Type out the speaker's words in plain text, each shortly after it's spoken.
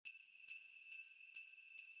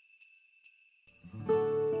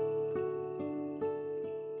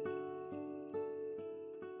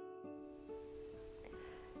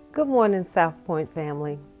Good morning, South Point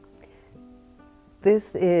family.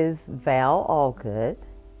 This is Val Allgood,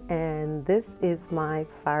 and this is my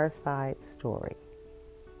fireside story.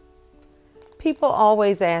 People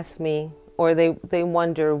always ask me, or they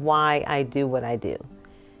wonder why I do what I do.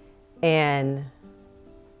 And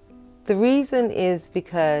the reason is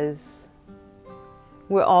because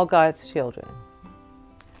we're all God's children.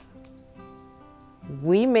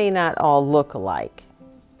 We may not all look alike.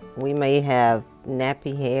 We may have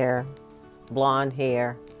nappy hair, blonde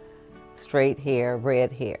hair, straight hair,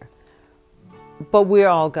 red hair. But we're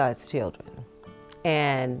all God's children.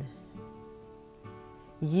 And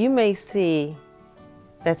you may see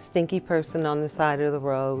that stinky person on the side of the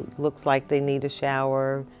road, looks like they need a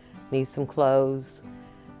shower, need some clothes.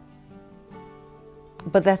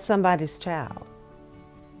 But that's somebody's child.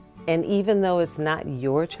 And even though it's not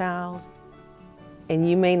your child, and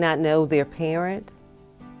you may not know their parent,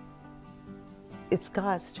 it's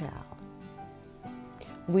God's child.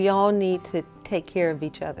 We all need to take care of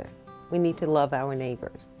each other. We need to love our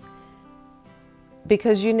neighbors.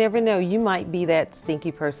 Because you never know, you might be that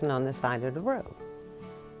stinky person on the side of the road.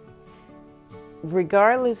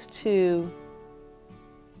 Regardless to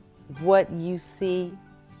what you see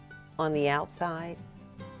on the outside,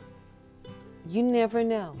 you never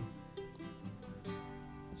know.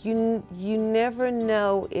 You never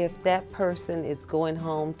know if that person is going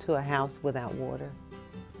home to a house without water.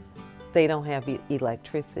 They don't have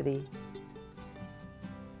electricity.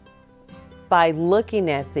 By looking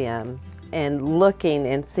at them and looking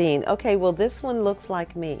and seeing, okay, well, this one looks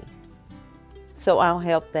like me, so I'll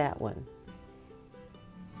help that one.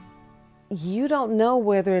 You don't know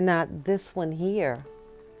whether or not this one here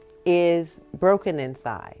is broken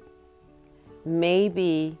inside.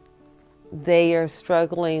 Maybe they are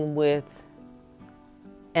struggling with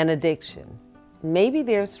an addiction. Maybe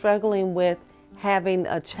they're struggling with having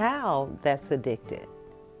a child that's addicted.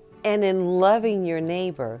 And in loving your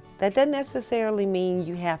neighbor, that doesn't necessarily mean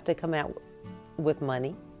you have to come out with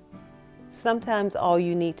money. Sometimes all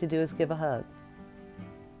you need to do is give a hug,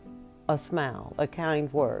 a smile, a kind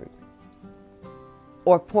word,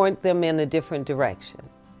 or point them in a different direction.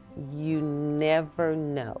 You never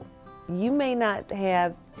know. You may not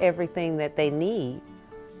have everything that they need,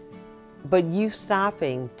 but you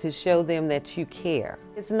stopping to show them that you care.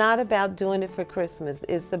 It's not about doing it for Christmas.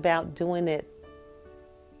 It's about doing it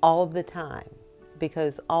all the time,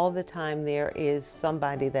 because all the time there is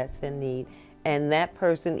somebody that's in need. And that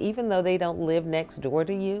person, even though they don't live next door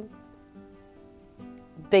to you,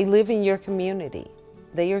 they live in your community.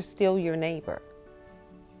 They are still your neighbor.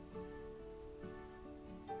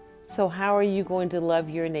 So how are you going to love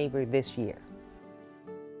your neighbor this year?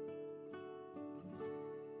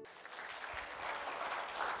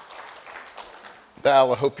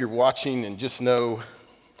 Val, I hope you're watching, and just know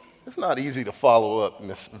it's not easy to follow up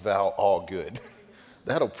Miss Val Allgood.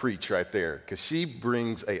 That'll preach right there, because she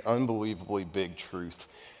brings a unbelievably big truth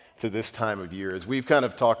to this time of year. As we've kind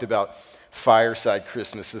of talked about fireside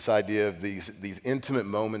Christmas, this idea of these intimate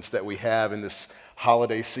moments that we have in this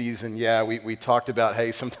holiday season. Yeah, we talked about,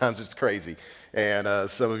 hey, sometimes it's crazy. And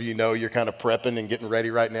some of you know you're kind of prepping and getting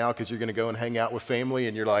ready right now because you're going to go and hang out with family,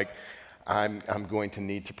 and you're like, I'm going to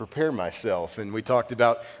need to prepare myself. And we talked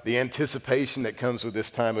about the anticipation that comes with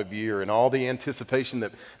this time of year, and all the anticipation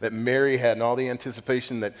that Mary had, and all the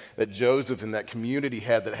anticipation that Joseph and that community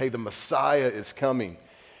had, that, hey, the Messiah is coming.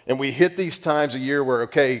 And we hit these times of year where,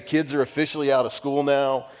 okay, kids are officially out of school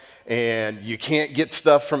now, and you can't get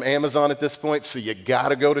stuff from Amazon at this point, so you got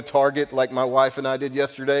to go to Target like my wife and I did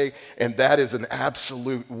yesterday, and that is an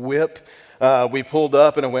absolute whip. We pulled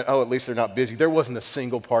up and I went, oh, at least they're not busy. There wasn't a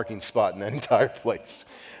single parking spot in that entire place.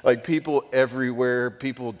 Like, people everywhere,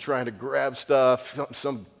 people trying to grab stuff,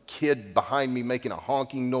 some kid behind me making a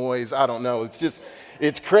honking noise. I don't know.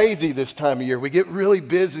 It's crazy this time of year. We get really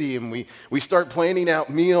busy, and we start planning out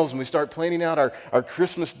meals, and we start planning out our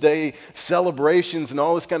Christmas Day celebrations and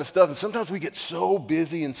all this kind of stuff. And sometimes we get so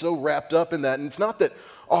busy and so wrapped up in that. And it's not that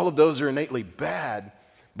all of those are innately bad,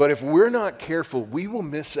 but if we're not careful, we will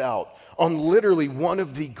miss out on literally one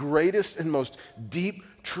of the greatest and most deep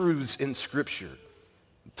truths in Scripture: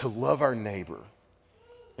 to love our neighbor.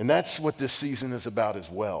 And that's what this season is about as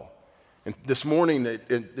well. And this morning,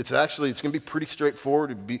 it's going to be pretty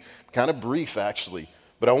straightforward. It'll be kind of brief, actually.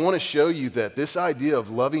 But I want to show you that this idea of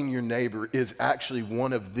loving your neighbor is actually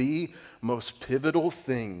one of the most pivotal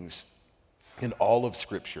things in all of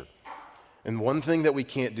Scripture. And one thing that we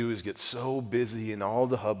can't do is get so busy in all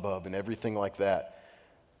the hubbub and everything like that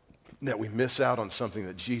we miss out on something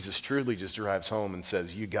that Jesus truly just drives home and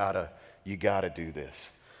says, you gotta do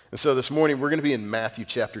this. And so this morning, we're going to be in Matthew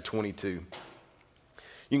chapter 22.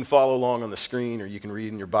 You can follow along on the screen or you can read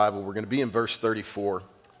in your Bible. We're going to be in verse 34.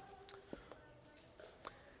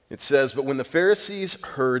 It says, "But when the Pharisees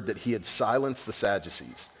heard that he had silenced the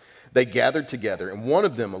Sadducees, they gathered together, and one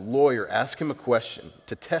of them, a lawyer, asked him a question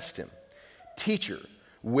to test him. 'Teacher,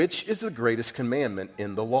 which is the greatest commandment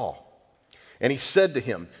in the law?' And he said to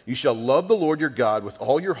him, 'You shall love the Lord your God with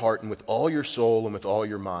all your heart and with all your soul and with all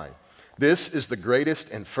your mind. This is the greatest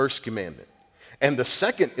and first commandment. And the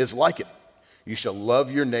second is like it. You shall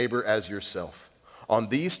love your neighbor as yourself. On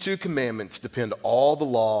these two commandments depend all the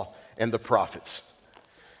law and the prophets.'"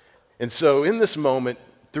 And so in this moment,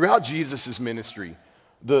 throughout Jesus' ministry,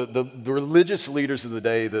 the religious leaders of the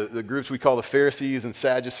day, the groups we call the Pharisees and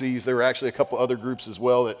Sadducees, there were actually a couple other groups as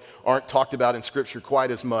well that aren't talked about in Scripture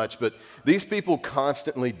quite as much, but these people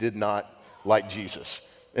constantly did not like Jesus.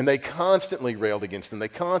 And they constantly railed against him. They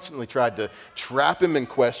constantly tried to trap him in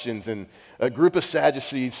questions. And a group of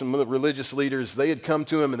Sadducees, some of the religious leaders, they had come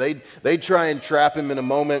to him and they'd try and trap him in a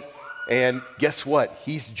moment. And guess what?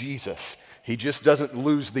 He's Jesus. He just doesn't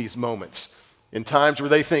lose these moments. In times where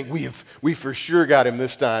they think we for sure got him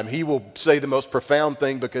this time, he will say the most profound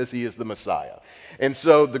thing because he is the Messiah. And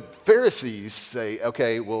so the Pharisees say,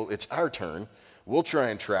 okay, well, it's our turn. We'll try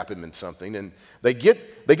and trap him in something. And they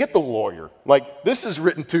get the lawyer. Like, this is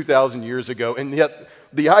written 2,000 years ago, and yet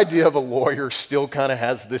the idea of a lawyer still kind of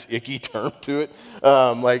has this icky term to it.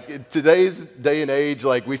 Like, in today's day and age,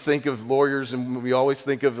 like, we think of lawyers, and we always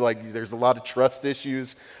think of, like, there's a lot of trust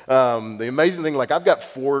issues. The amazing thing, like, I've got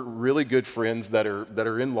 4 really good friends that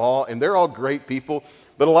are in law, and they're all great people.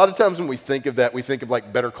 But a lot of times when we think of that, we think of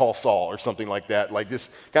like Better Call Saul or something like that, like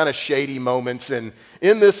just kind of shady moments. And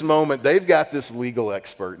in this moment, they've got this legal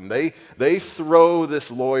expert, and they throw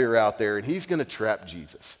this lawyer out there, and he's going to trap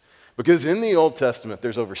Jesus. Because in the Old Testament,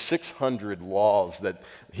 there's over 600 laws that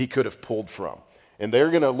he could have pulled from. And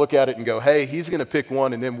they're going to look at it and go, hey, he's going to pick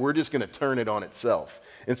one, and then we're just going to turn it on itself.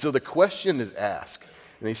 And so the question is asked.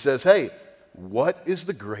 And he says, hey, what is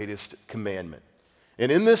the greatest commandment?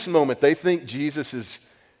 And in this moment, they think Jesus is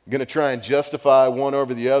going to try and justify one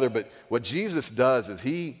over the other. But what Jesus does is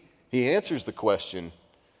he answers the question,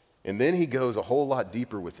 and then he goes a whole lot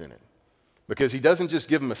deeper within it. Because he doesn't just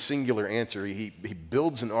give them a singular answer. He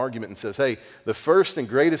builds an argument and says, hey, the first and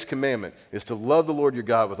greatest commandment is to love the Lord your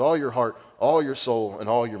God with all your heart, all your soul, and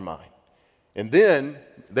all your mind. And then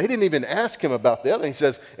they didn't even ask him about the other. He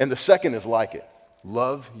says, and the second is like it.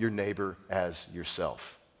 Love your neighbor as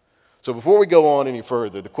yourself. So before we go on any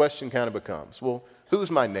further, the question kind of becomes, well, who's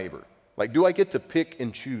my neighbor? Like, do I get to pick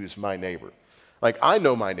and choose my neighbor? Like, I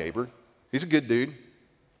know my neighbor. He's a good dude.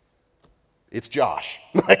 It's Josh.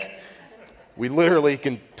 Like, we literally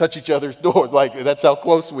can touch each other's doors. Like, that's how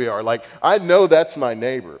close we are. Like, I know that's my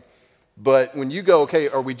neighbor. But when you go, okay,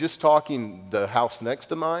 are we just talking the house next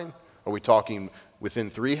to mine? Are we talking within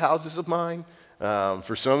 3 houses of mine?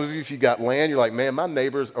 For some of you, if you got land, you're like, man, my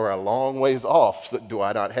neighbors are a long ways off. So do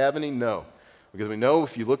I not have any? No. Because we know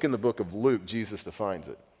if you look in the book of Luke, Jesus defines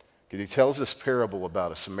it. Because he tells this parable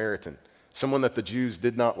about a Samaritan, someone that the Jews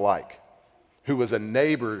did not like, who was a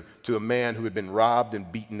neighbor to a man who had been robbed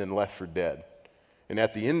and beaten and left for dead. And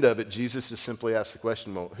at the end of it, Jesus just simply asked the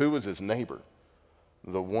question, well, who was his neighbor?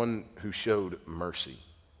 The one who showed mercy.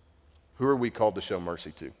 Who are we called to show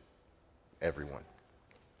mercy to? Everyone.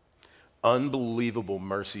 Unbelievable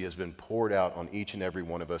mercy has been poured out on each and every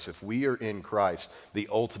one of us. If we are in Christ, the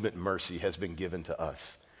ultimate mercy has been given to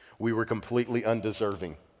us. We were completely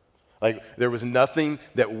undeserving. Like, there was nothing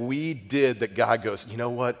that we did that God goes, you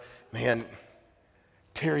know what, man,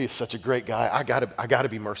 Terry is such a great guy. I gotta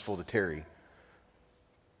be merciful to Terry.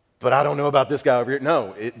 But I don't know about this guy over here.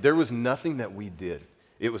 No, there was nothing that we did.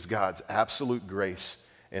 It was God's absolute grace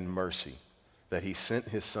and mercy that he sent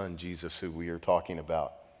his son, Jesus, who we are talking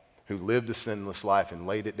about, who lived a sinless life and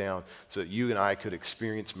laid it down so that you and I could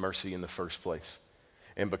experience mercy in the first place.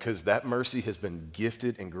 And because that mercy has been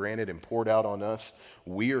gifted and granted and poured out on us,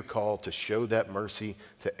 we are called to show that mercy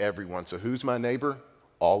to everyone. So who's my neighbor?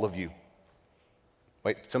 All of you.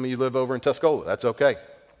 Wait, some of you live over in Tuscola. That's okay.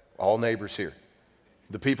 All neighbors here.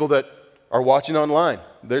 The people that are watching online,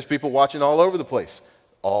 there's people watching all over the place.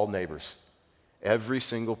 All neighbors. Every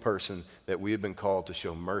single person that we have been called to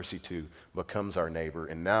show mercy to becomes our neighbor,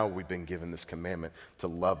 and now we've been given this commandment to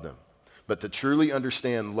love them. But to truly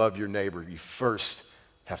understand love your neighbor, you first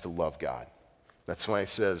have to love God. That's why it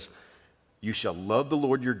says, you shall love the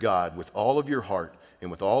Lord your God with all of your heart and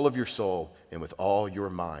with all of your soul and with all your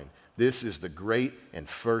mind. This is the great and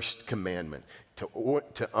first commandment.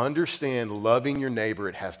 To understand loving your neighbor,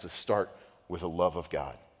 it has to start with a love of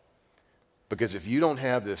God. Because if you don't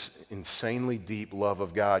have this insanely deep love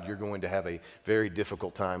of God, you're going to have a very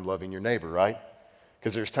difficult time loving your neighbor, right?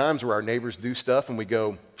 Because there's times where our neighbors do stuff and we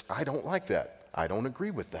go, I don't like that. I don't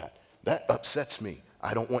agree with that. That upsets me.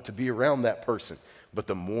 I don't want to be around that person. But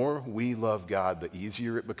the more we love God, the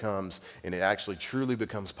easier it becomes, and it actually truly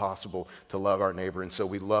becomes possible to love our neighbor. And so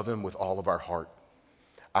we love him with all of our heart.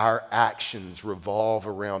 Our actions revolve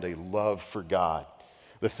around a love for God.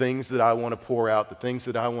 The things that I want to pour out, the things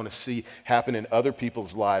that I want to see happen in other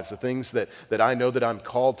people's lives, the things that I know that I'm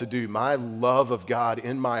called to do, my love of God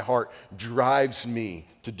in my heart drives me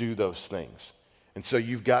to do those things. And so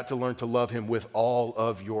you've got to learn to love him with all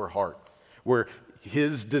of your heart, where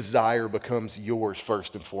his desire becomes yours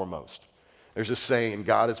first and foremost. There's a saying,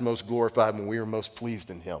 God is most glorified when we are most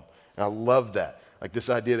pleased in him. And I love that. Like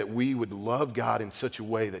this idea that we would love God in such a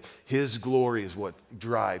way that his glory is what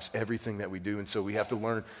drives everything that we do. And so we have to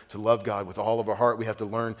learn to love God with all of our heart. We have to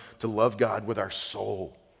learn to love God with our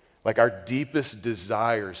soul. Like our deepest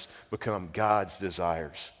desires become God's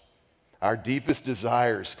desires. Our deepest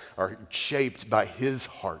desires are shaped by his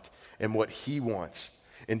heart and what he wants.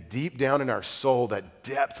 And deep down in our soul, that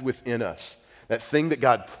depth within us, that thing that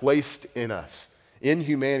God placed in us, in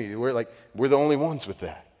humanity, we're the only ones with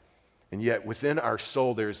that. And yet within our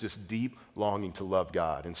soul, there's this deep longing to love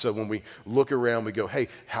God. And so when we look around, we go, hey,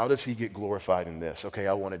 how does he get glorified in this? Okay,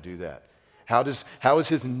 I want to do that. How is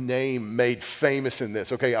his name made famous in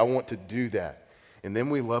this? Okay, I want to do that. And then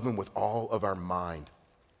we love him with all of our mind.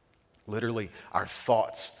 Literally, our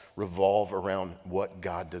thoughts revolve around what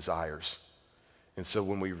God desires. And so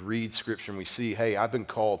when we read Scripture and we see, hey, I've been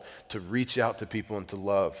called to reach out to people and to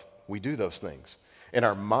love, we do those things. And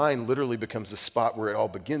our mind literally becomes the spot where it all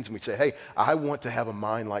begins. And we say, hey, I want to have a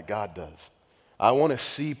mind like God does. I want to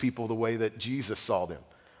see people the way that Jesus saw them.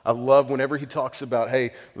 I love whenever he talks about,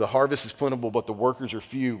 hey, the harvest is plentiful, but the workers are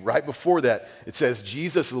few. Right before that, it says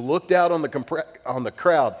Jesus looked out on the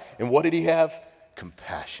crowd, and what did he have?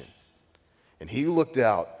 Compassion. And he looked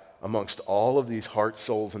out amongst all of these hearts,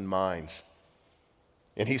 souls, and minds.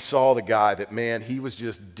 And he saw the guy that, man, he was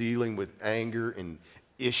just dealing with anger and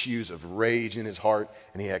issues of rage in his heart,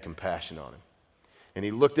 and he had compassion on him. And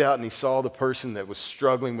he looked out and he saw the person that was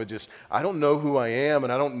struggling with just, I don't know who I am,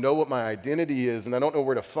 and I don't know what my identity is, and I don't know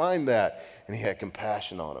where to find that. And he had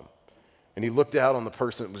compassion on him. And he looked out on the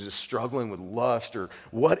person that was just struggling with lust or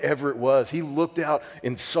whatever it was. He looked out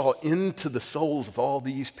and saw into the souls of all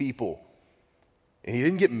these people. And he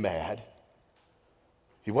didn't get mad.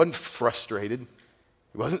 He wasn't frustrated.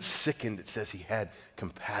 He wasn't sickened. It says he had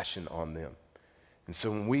compassion on them. And so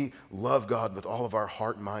when we love God with all of our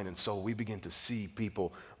heart, mind, and soul, we begin to see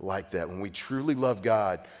people like that. When we truly love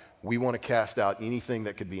God, we want to cast out anything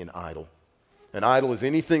that could be an idol. An idol is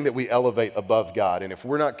anything that we elevate above God. And if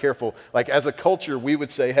we're not careful, like as a culture, we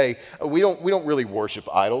would say, hey, we don't really worship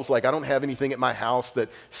idols. Like I don't have anything at my house that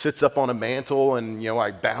sits up on a mantle and,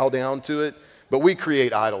 I bow down to it. But we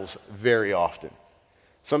create idols very often.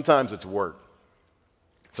 Sometimes it's work.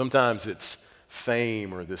 Sometimes it's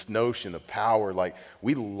fame or this notion of power. Like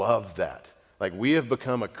we love that. Like we have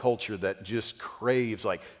become a culture that just craves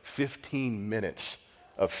like 15 minutes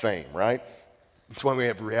of fame, right? That's why we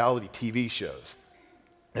have reality TV shows.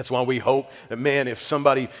 That's why we hope that, man,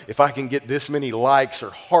 if I can get this many likes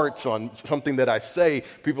or hearts on something that I say,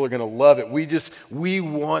 people are going to love it. We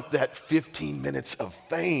want that 15 minutes of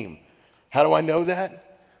fame. How do I know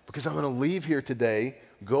that? Because I'm going to leave here today,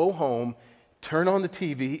 go home, turn on the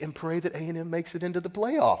TV, and pray that A&M makes it into the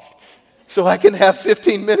playoff so I can have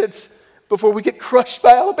 15 minutes before we get crushed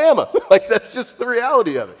by Alabama. Like, that's just the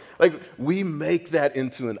reality of it. Like, we make that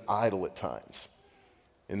into an idol at times.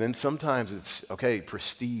 And then sometimes it's, okay,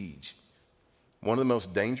 prestige. One of the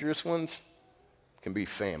most dangerous ones can be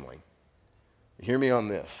family. Hear me on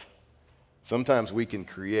this. Sometimes we can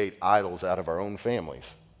create idols out of our own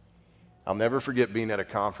families. I'll never forget being at a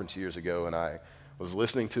conference years ago, and I was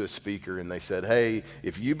listening to a speaker, and they said, hey,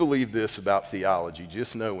 if you believe this about theology,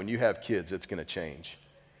 just know when you have kids, it's going to change.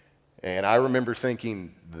 And I remember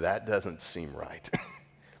thinking, that doesn't seem right.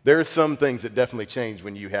 There are some things that definitely change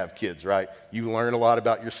when you have kids, right? You learn a lot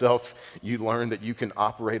about yourself. You learn that you can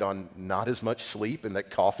operate on not as much sleep and that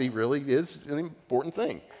coffee really is an important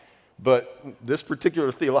thing. But this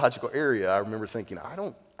particular theological area, I remember thinking, I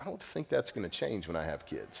don't think that's going to change when I have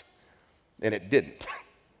kids. And it didn't,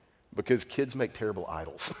 because kids make terrible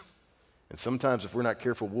idols. And sometimes if we're not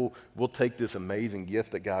careful, we'll take this amazing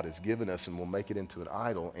gift that God has given us and we'll make it into an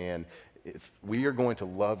idol. And if we are going to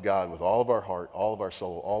love God with all of our heart, all of our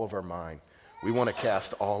soul, all of our mind, we want to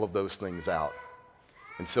cast all of those things out.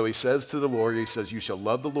 And so he says to the Lord, he says, you shall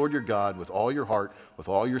love the Lord your God with all your heart, with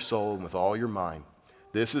all your soul, and with all your mind.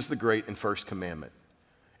 This is the great and first commandment.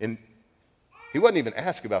 And he wasn't even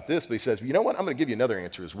asked about this, but he says, you know what? I'm going to give you another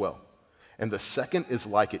answer as well. and the second is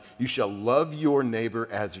like it. You shall love your neighbor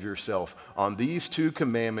as yourself. On these two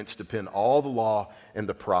commandments depend all the law and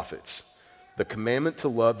the prophets. The commandment to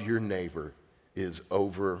love your neighbor is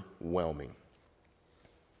overwhelming.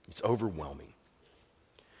 It's overwhelming.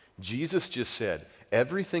 Jesus just said,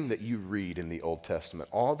 everything that you read in the Old Testament,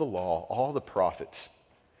 all the law, all the prophets,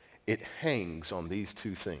 it hangs on these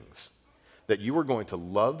two things. That you are going to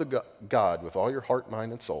love the God with all your heart,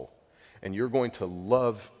 mind, and soul, and you're going to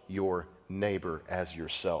love your neighbor as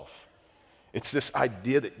yourself. It's this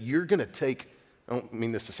idea that you're going to take, I don't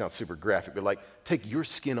mean this to sound super graphic, but like take your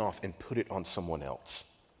skin off and put it on someone else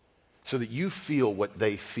so that you feel what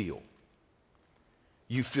they feel.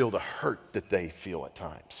 You feel the hurt that they feel at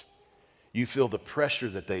times. You feel the pressure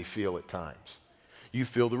that they feel at times. You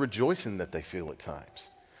feel the rejoicing that they feel at times.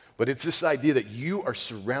 But it's this idea that you are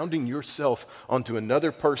surrounding yourself onto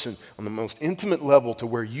another person on the most intimate level to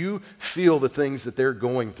where you feel the things that they're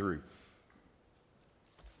going through.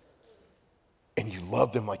 And you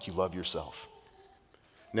love them like you love yourself.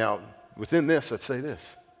 Now, within this, I'd say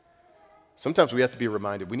this. Sometimes we have to be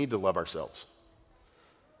reminded we need to love ourselves.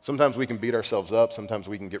 Sometimes we can beat ourselves up. Sometimes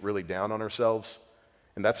we can get really down on ourselves.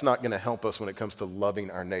 And that's not going to help us when it comes to loving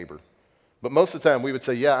our neighbor. But most of the time we would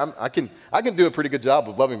say, yeah, I can do a pretty good job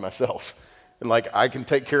of loving myself. And like I can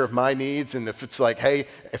take care of my needs. And if it's like, hey,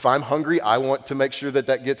 if I'm hungry, I want to make sure that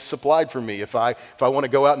that gets supplied for me. If I want to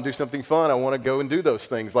go out and do something fun, I want to go and do those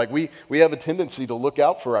things. Like we have a tendency to look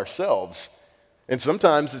out for ourselves. And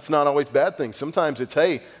sometimes it's not always bad things. Sometimes it's,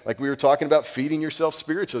 hey, like we were talking about feeding yourself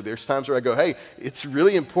spiritually. There's times where I go, hey, it's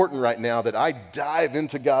really important right now that I dive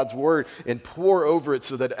into God's word and pour over it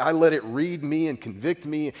so that I let it read me and convict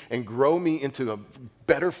me and grow me into a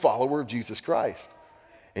better follower of Jesus Christ.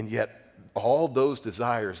 And yet, all those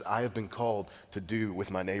desires I have been called to do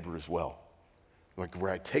with my neighbor as well. Like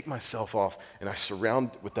where I take myself off and I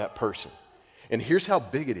surround with that person. And here's how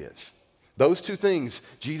big it is. Those two things,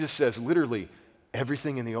 Jesus says literally,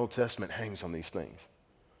 everything in the Old Testament hangs on these things.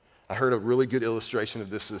 I heard a really good illustration of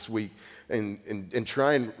this week, and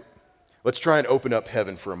let's try and open up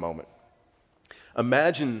heaven for a moment.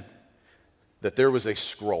 Imagine that there was a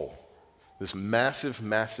scroll, this massive,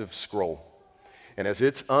 massive scroll. And as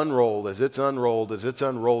it's unrolled,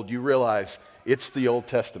 you realize it's the Old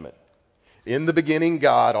Testament. In the beginning,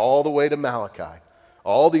 God, all the way to Malachi,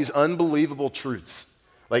 all these unbelievable truths.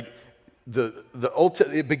 Like,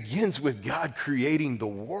 it begins with God creating the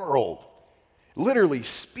world, literally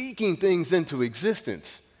speaking things into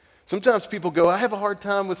existence. Sometimes people go, I have a hard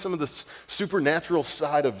time with some of the supernatural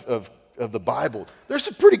side of the Bible. There's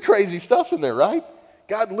some pretty crazy stuff in there, right?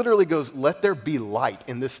 God literally goes, let there be light.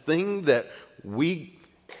 And this thing that we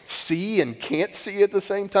see and can't see at the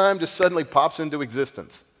same time just suddenly pops into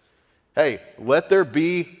existence. Hey, let there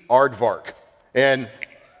be aardvark. And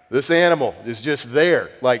this animal is just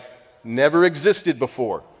there, like, never existed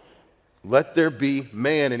before. Let there be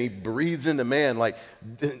man, and he breathes into man. Like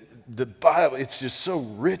the Bible, it's just so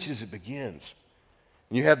rich as it begins.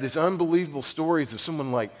 And you have these unbelievable stories of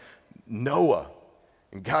someone like Noah,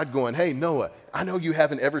 and God going, hey, Noah, I know you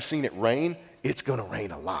haven't ever seen it rain. It's going to rain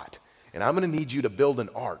a lot. And I'm going to need you to build an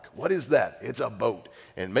ark. What is that? It's a boat.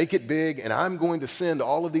 And make it big, and I'm going to send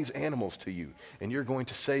all of these animals to you, and you're going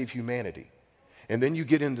to save humanity. And then you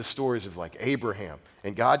get into stories of like Abraham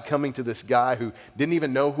and God coming to this guy who didn't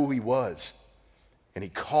even know who he was. And he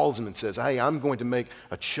calls him and says, hey, I'm going to make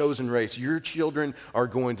a chosen race. Your children are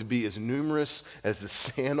going to be as numerous as the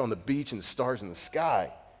sand on the beach and the stars in the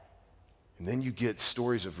sky. And then you get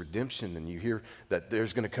stories of redemption, and you hear that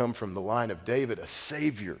there's going to come from the line of David a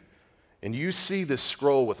Savior. And you see this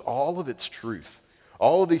scroll with all of its truth.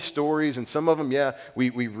 All of these stories, and some of them, we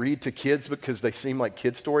read to kids because they seem like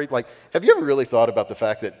kid stories. Like, have you ever really thought about the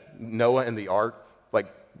fact that Noah and the ark, like,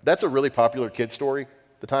 that's a really popular kid story,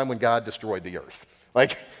 the time when God destroyed the earth.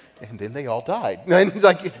 Like, and then they all died. And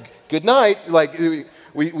like, good night. Like,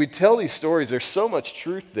 we tell these stories. There's so much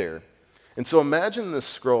truth there. And so imagine this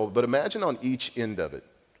scroll, but imagine on each end of it,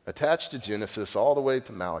 attached to Genesis all the way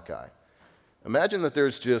to Malachi. Imagine that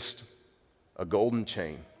there's just a golden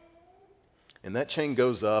chain. And that chain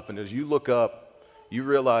goes up, and as you look up, you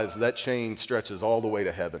realize that chain stretches all the way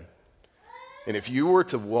to heaven. And if you were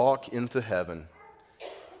to walk into heaven,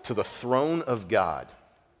 to the throne of God,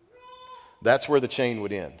 that's where the chain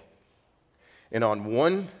would end. And on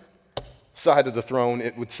one side of the throne,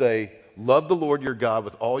 it would say, love the Lord your God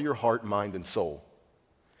with all your heart, mind, and soul.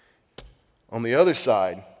 On the other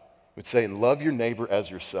side, it would say, and love your neighbor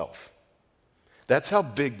as yourself. That's how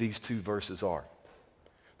big these two verses are.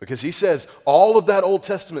 Because he says all of that Old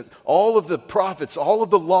Testament, all of the prophets, all of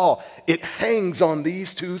the law, it hangs on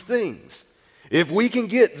these two things. If we can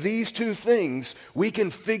get these two things, we can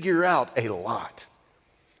figure out a lot.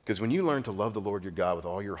 Because when you learn to love the Lord your God with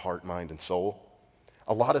all your heart, mind, and soul,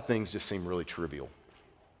 a lot of things just seem really trivial.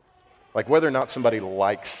 Like whether or not somebody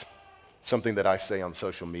likes something that I say on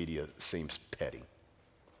social media seems petty.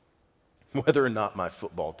 Whether or not my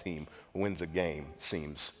football team wins a game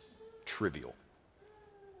seems trivial.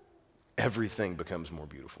 Everything becomes more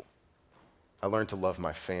beautiful. I learned to love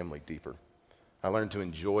my family deeper. I learned to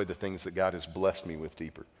enjoy the things that God has blessed me with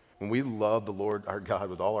deeper. When we love the Lord our God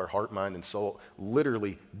with all our heart, mind, and soul,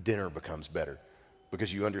 literally dinner becomes better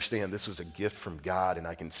because you understand this was a gift from God and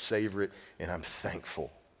I can savor it and I'm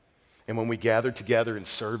thankful. And when we gather together in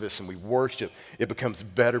service and we worship, it becomes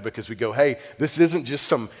better because we go, hey, this isn't just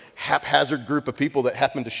some haphazard group of people that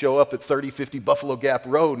happen to show up at 3050 Buffalo Gap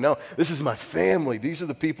Road. No, this is my family. These are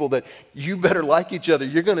the people that you better like each other.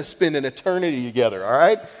 You're going to spend an eternity together, all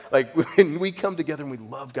right? Like when we come together and we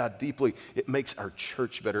love God deeply, it makes our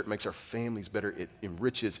church better. It makes our families better. It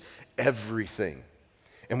enriches everything.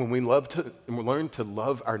 And when we learn to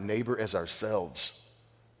love our neighbor as ourselves,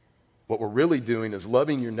 what we're really doing is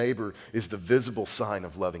loving your neighbor is the visible sign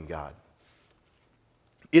of loving God.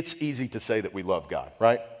 It's easy to say that we love God,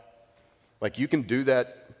 right? Like you can do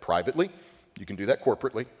that privately, you can do that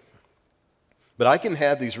corporately, but I can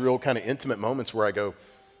have these real kind of intimate moments where I go,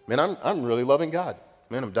 man, I'm really loving God.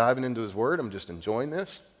 Man, I'm diving into His Word, I'm just enjoying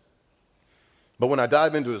this. But when I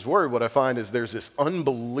dive into His Word, what I find is there's this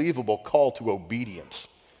unbelievable call to obedience.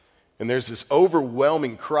 And there's this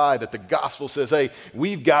overwhelming cry that the gospel says, hey,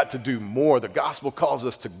 we've got to do more. The gospel calls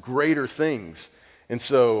us to greater things. And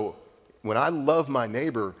so when I love my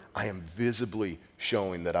neighbor, I am visibly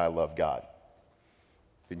showing that I love God.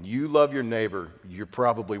 When you love your neighbor, you're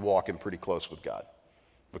probably walking pretty close with God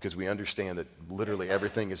because we understand that literally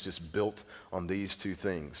everything is just built on these two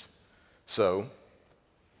things. So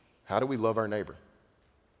how do we love our neighbor?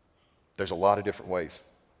 There's a lot of different ways.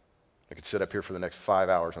 I could sit up here for the next 5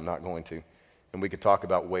 hours. I'm not going to. And we could talk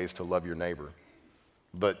about ways to love your neighbor.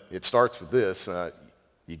 But it starts with this.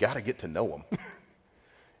 You got to get to know them.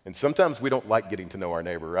 And sometimes we don't like getting to know our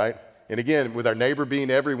neighbor, right? And again, with our neighbor being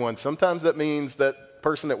everyone, sometimes that means that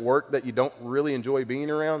person at work that you don't really enjoy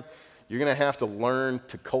being around, you're going to have to learn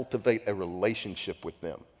to cultivate a relationship with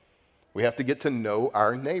them. We have to get to know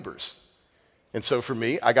our neighbors. And so for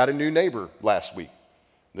me, I got a new neighbor last week.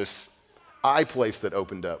 This eye place that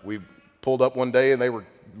opened up. We pulled up one day and they were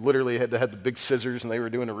literally had the big scissors and they were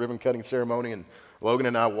doing a ribbon cutting ceremony and Logan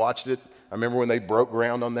and I watched it. I remember when they broke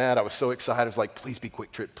ground on that. I was so excited. I was like, please be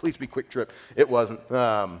Quick Trip. Please be Quick Trip. It wasn't. It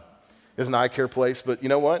was an eye care place. But you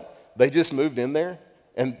know what? They just moved in there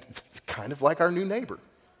and it's kind of like our new neighbor.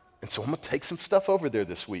 And so I'm going to take some stuff over there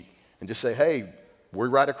this week and just say, hey, we're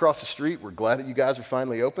right across the street. We're glad that you guys are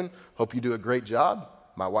finally open. Hope you do a great job.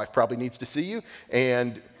 My wife probably needs to see you.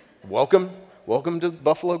 And welcome to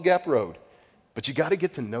Buffalo Gap Road. But you got to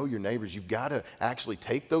get to know your neighbors. You've got to actually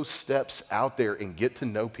take those steps out there and get to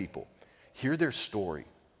know people. Hear their story.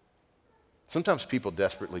 Sometimes people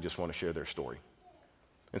desperately just want to share their story.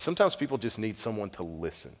 And sometimes people just need someone to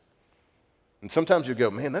listen. And sometimes you go,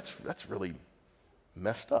 man, that's really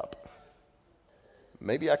messed up.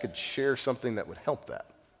 Maybe I could share something that would help that.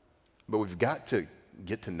 But we've got to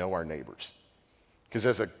get to know our neighbors. Because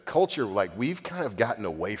as a culture, like we've kind of gotten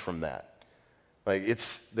away from that. Like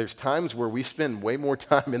there's times where we spend way more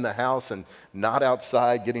time in the house and not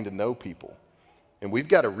outside getting to know people. And we've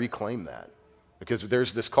got to reclaim that. Because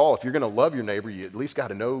there's this call, if you're going to love your neighbor, you at least got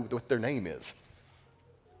to know what their name is.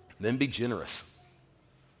 Then be generous.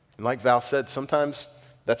 And like Val said, sometimes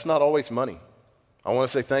that's not always money. I want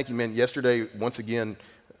to say thank you, man. Yesterday, once again,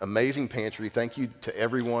 amazing pantry. Thank you to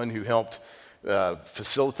everyone who helped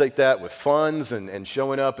facilitate that with funds and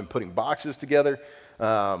showing up and putting boxes together.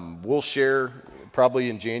 We'll share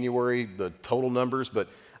probably in January the total numbers, but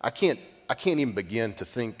I can't even begin to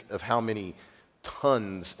think of how many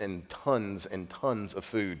tons and tons and tons of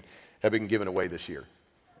food have been given away this year.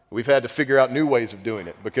 We've had to figure out new ways of doing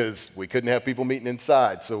it because we couldn't have people meeting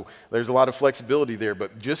inside. So there's a lot of flexibility there,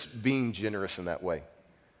 but just being generous in that way.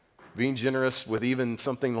 Being generous with even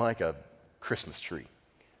something like a Christmas tree.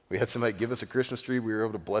 We had somebody give us a Christmas tree. We were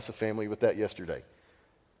able to bless a family with that yesterday.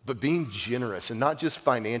 But being generous, and not just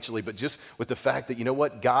financially, but just with the fact that, you know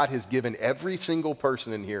what? God has given every single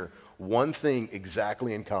person in here one thing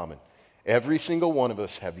exactly in common. Every single one of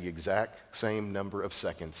us have the exact same number of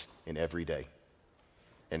seconds in every day.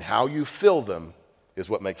 And how you fill them is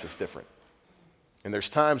what makes us different. And there's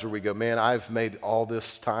times where we go, man, I've made all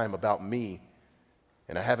this time about me,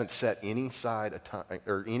 and I haven't set any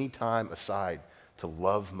time aside to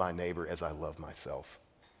love my neighbor as I love myself.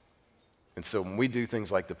 And so when we do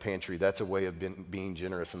things like the pantry, that's a way of being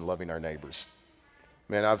generous and loving our neighbors.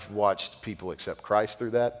 Man, I've watched people accept Christ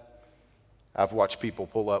through that. I've watched people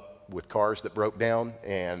pull up with cars that broke down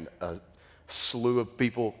and a slew of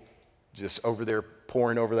people just over there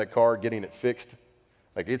pouring over that car, getting it fixed.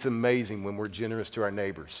 Like, it's amazing when we're generous to our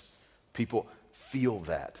neighbors. People feel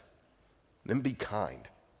that. Then be kind.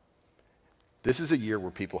 This is a year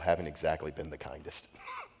where people haven't exactly been the kindest.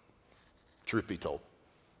 Truth be told.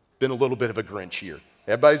 Been a little bit of a Grinch year.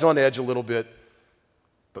 Everybody's on edge a little bit.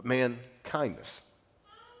 But man, kindness.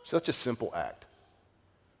 Such a simple act.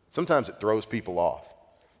 Sometimes it throws people off.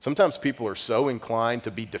 Sometimes people are so inclined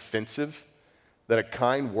to be defensive that a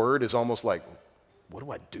kind word is almost like, what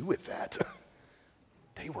do I do with that?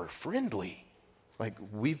 They were friendly. Like,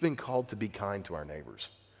 we've been called to be kind to our neighbors,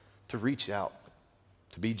 to reach out,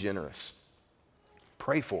 to be generous.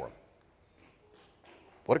 Pray for them.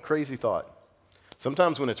 What a crazy thought.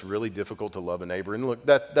 Sometimes when it's really difficult to love a neighbor, and look,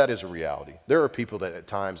 that is a reality. There are people that at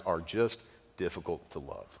times are just difficult to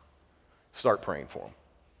love. Start praying for them.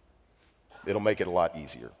 It'll make it a lot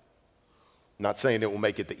easier. Not saying it will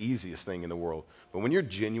make it the easiest thing in the world, but when you're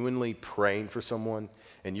genuinely praying for someone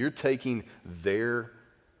and you're taking their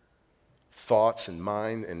thoughts and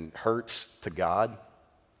mind and hurts to God,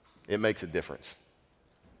 it makes a difference.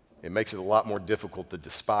 It makes it a lot more difficult to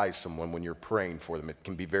despise someone when you're praying for them. It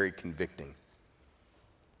can be very convicting.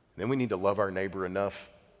 Then we need to love our neighbor enough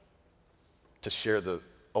to share the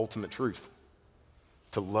ultimate truth.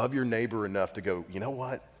 To love your neighbor enough to go, you know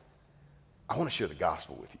what? I want to share the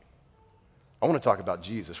gospel with you. I want to talk about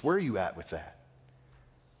Jesus. Where are you at with that?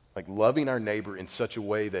 Like, loving our neighbor in such a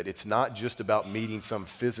way that it's not just about meeting some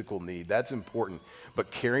physical need. That's important.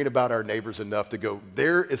 But caring about our neighbors enough to go,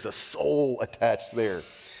 there is a soul attached there.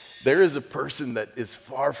 There is a person that is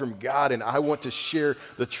far from God, and I want to share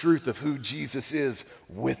the truth of who Jesus is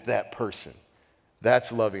with that person.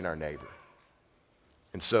 That's loving our neighbor.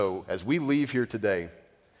 And so, as we leave here today,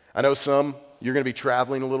 I know some, you're going to be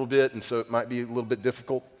traveling a little bit, and so it might be a little bit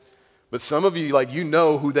difficult. But some of you, like, you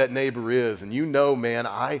know who that neighbor is, and you know, man,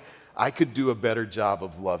 I could do a better job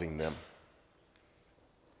of loving them.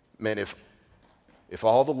 Man, if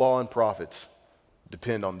all the law and prophets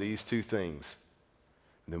depend on these two things,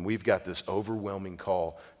 then we've got this overwhelming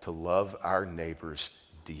call to love our neighbors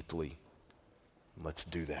deeply. Let's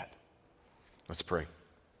do that. Let's pray.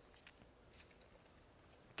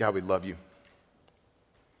 God, we love you.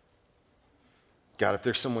 God, if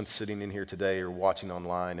there's someone sitting in here today or watching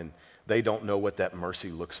online and they don't know what that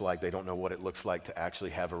mercy looks like, they don't know what it looks like to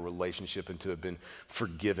actually have a relationship and to have been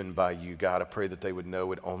forgiven by you, God, I pray that they would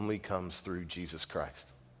know it only comes through Jesus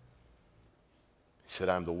Christ. He said,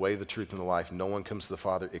 I'm the way, the truth, and the life. No one comes to the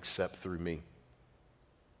Father except through me.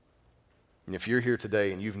 And if you're here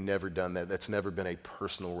today and you've never done that, that's never been a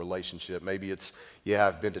personal relationship. Maybe it's, yeah,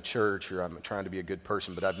 I've been to church or I'm trying to be a good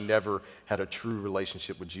person, but I've never had a true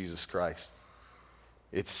relationship with Jesus Christ.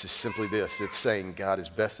 It's just simply this. It's saying, God, as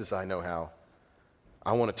best as I know how,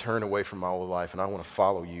 I want to turn away from my old life and I want to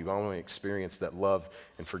follow you. I want to experience that love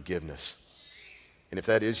and forgiveness. And if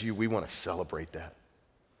that is you, we want to celebrate that.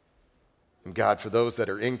 And God, for those that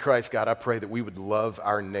are in Christ, God, I pray that we would love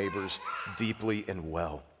our neighbors deeply and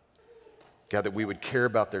well. God, that we would care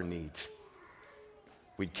about their needs.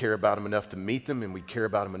 We'd care about them enough to meet them, and we'd care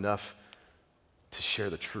about them enough to share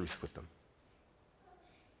the truth with them.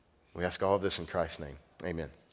 We ask all of this in Christ's name. Amen.